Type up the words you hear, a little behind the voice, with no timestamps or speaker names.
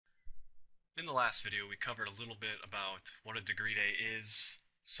In the last video, we covered a little bit about what a degree day is,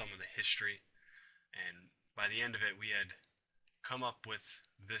 some of the history, and by the end of it, we had come up with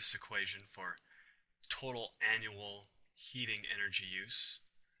this equation for total annual heating energy use.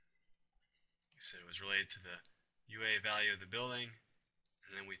 We said it was related to the UA value of the building,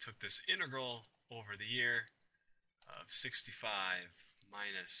 and then we took this integral over the year of 65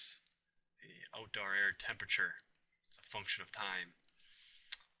 minus the outdoor air temperature. It's a function of time.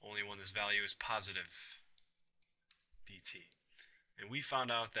 Only when this value is positive, dt. And we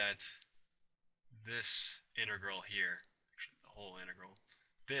found out that this integral here, actually the whole integral,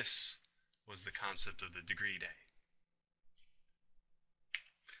 this was the concept of the degree day.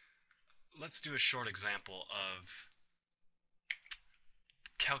 Let's do a short example of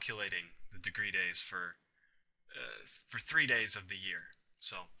calculating the degree days for 3 days of the year.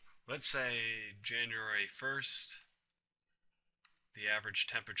 So let's say January 1st, the average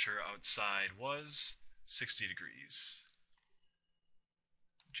temperature outside was 60 degrees.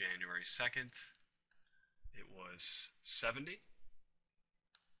 January 2nd, it was 70.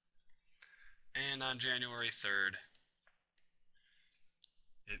 And on January 3rd,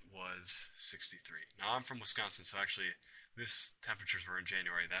 it was 63. Now I'm from Wisconsin, so actually this temperatures were in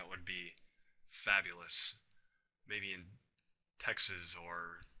January. That would be fabulous. Maybe in Texas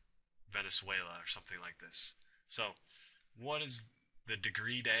or Venezuela or something like this. So what is the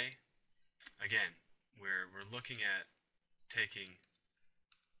degree day? Again, we're looking at taking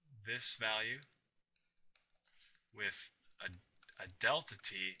this value with a delta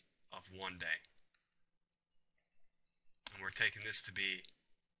T of 1 day. And we're taking this to be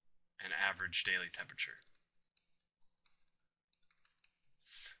an average daily temperature.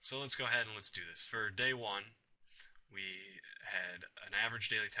 So let's go ahead and let's do this. For day 1, we had an average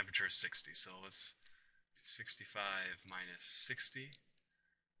daily temperature of 60. So let's do 65 minus 60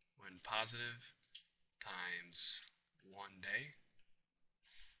 when positive times 1 day.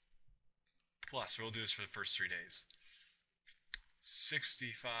 Plus, we'll do this for the first 3 days.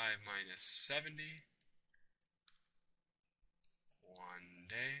 65 minus 70, 1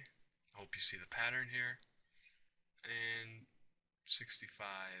 day. I hope you see the pattern here. And 65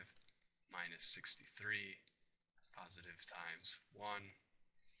 minus 63, positive times 1.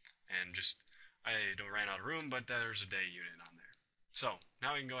 And just, I ran out of room, but there's a day unit on there. So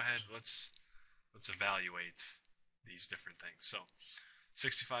now we can go ahead, let's evaluate these different things. So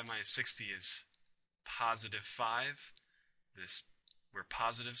 65 minus 60 is positive 5. We're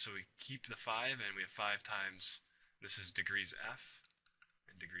positive, so we keep the 5, and we have 5 times, this is degrees F,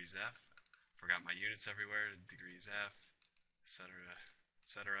 and degrees F. Forgot my units everywhere, degrees F, etc.,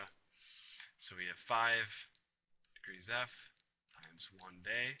 etc. So we have 5 degrees F times 1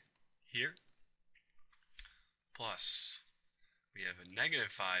 day here, plus we have a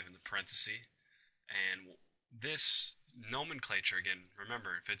negative 5 in the parenthesis, and this nomenclature, again,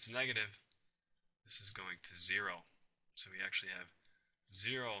 remember, if it's negative, this is going to 0. So we actually have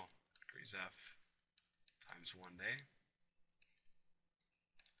 0 degrees F times 1 day.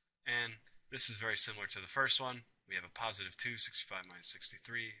 And this is very similar to the first one. We have a positive 2, 65 minus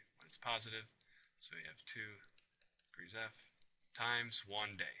 63, when it's positive. So we have 2 degrees F times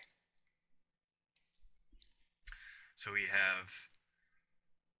 1 day. So we have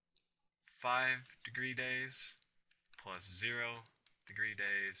 5 degree days plus 0 degree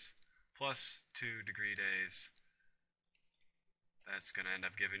days plus 2 degree days. That's going to end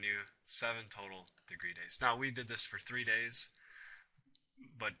up giving you 7 total degree days. Now, we did this for 3 days,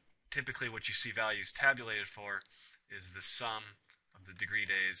 but typically what you see values tabulated for is the sum of the degree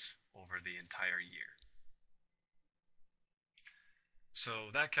days over the entire year. So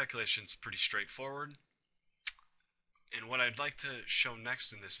that calculation is pretty straightforward. And what I'd like to show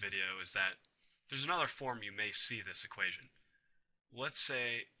next in this video is that there's another form you may see this equation. Let's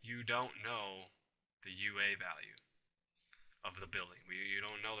say you don't know the UA value of the building. You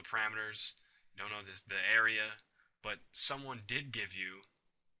don't know the parameters, you don't know the area, but someone did give you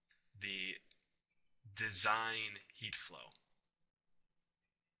the design heat flow.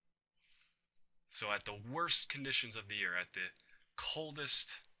 So at the worst conditions of the year, at the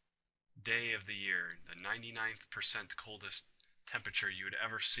coldest day of the year, the 99th percent coldest temperature you would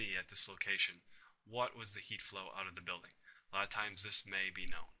ever see at this location, what was the heat flow out of the building? A lot of times this may be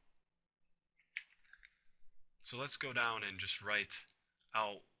known. So let's go down and just write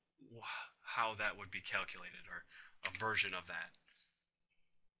out how that would be calculated, or a version of that.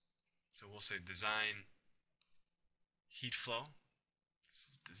 So we'll say design heat flow. This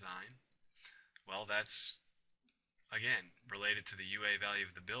is design. Well, that's, again, related to the UA value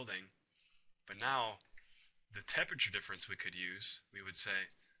of the building. But now, the temperature difference we could use, we would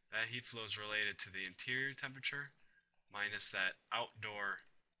say that heat flow is related to the interior temperature minus that outdoor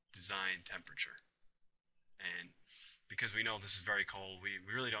design temperature. And because we know this is very cold, we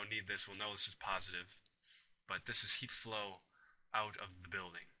really don't need this. We'll know this is positive, but this is heat flow out of the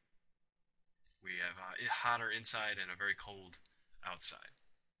building. We have hotter inside and a very cold outside.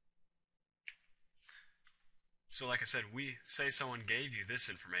 So like I said, we say someone gave you this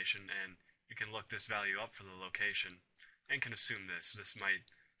information, and you can look this value up for the location and can assume this. This might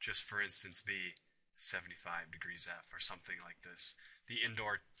just, for instance, be 75 degrees F or something like this. The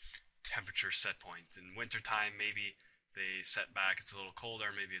indoor temperature set point. In wintertime, maybe they set back, it's a little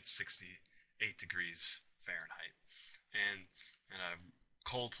colder, maybe it's 68 degrees Fahrenheit. And in a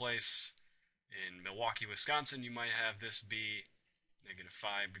cold place in Milwaukee, Wisconsin, you might have this be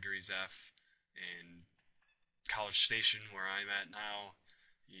 -5 degrees F. In College Station, where I'm at now,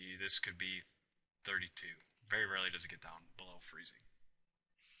 this could be 32. Very rarely does it get down below freezing.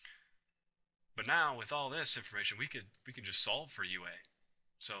 But now, with all this information, we could just solve for UA.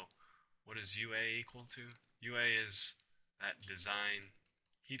 So, what is UA equal to? UA is that design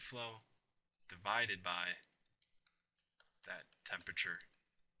heat flow divided by that temperature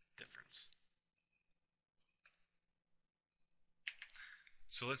difference.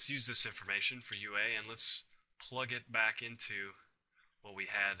 So let's use this information for UA, and let's plug it back into what we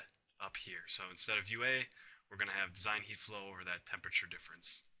had up here. So instead of UA, we're going to have design heat flow over that temperature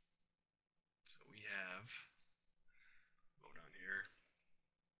difference. So we have, go down here,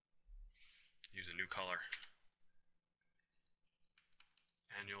 use a new color.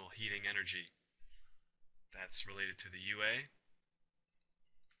 Annual heating energy. That's related to the UA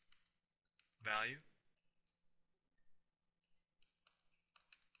value.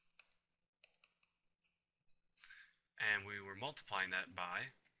 And we were multiplying that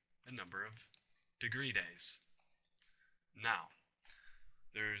by the number of degree days. Now,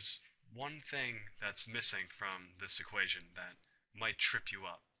 there's one thing that's missing from this equation that might trip you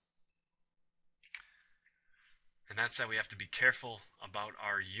up. And that's that we have to be careful about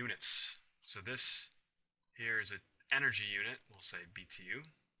our units. So this here is an energy unit, we'll say BTU.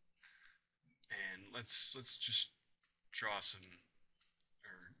 And let's just draw some,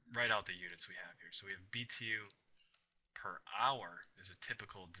 or write out the units we have here. So we have BTU per hour is a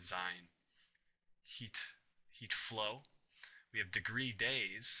typical design heat flow. We have degree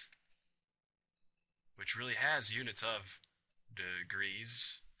days, which really has units of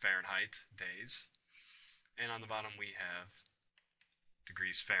degrees Fahrenheit days. And on the bottom we have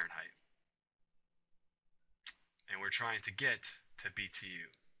degrees Fahrenheit. And we're trying to get to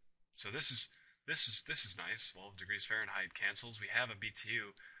BTU. So this is nice. 12 degrees Fahrenheit cancels. We have a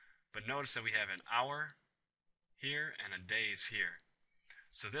BTU, but notice that we have an hour here and a days here.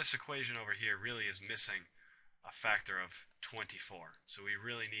 So this equation over here really is missing a factor of 24. So we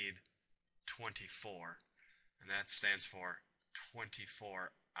really need 24, and that stands for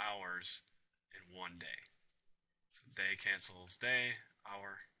 24 hours in one day. So day cancels day,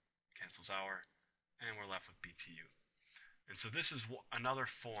 hour cancels hour, and we're left with BTU. And so this is another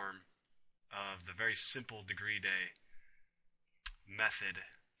form of the very simple degree day method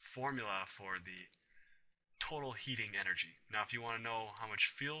formula for the total heating energy. Now, if you want to know how much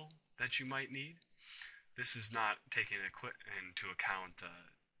fuel that you might need, this is not taking into account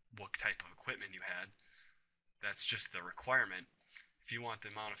what type of equipment you had. That's just the requirement. If you want the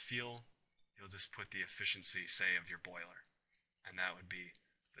amount of fuel, you'll just put the efficiency, say, of your boiler, and that would be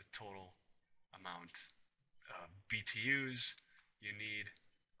the total amount of BTUs you need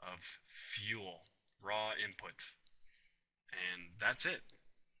of fuel, raw input. And that's it.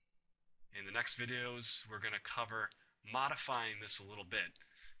 In the next videos, we're going to cover modifying this a little bit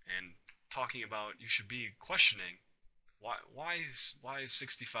and talking about, you should be questioning why is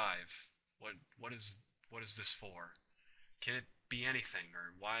 65? What is this for? Can it be anything,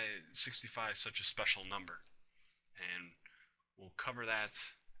 or why is 65 such a special number? And we'll cover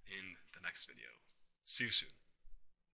that in the next video. See you soon.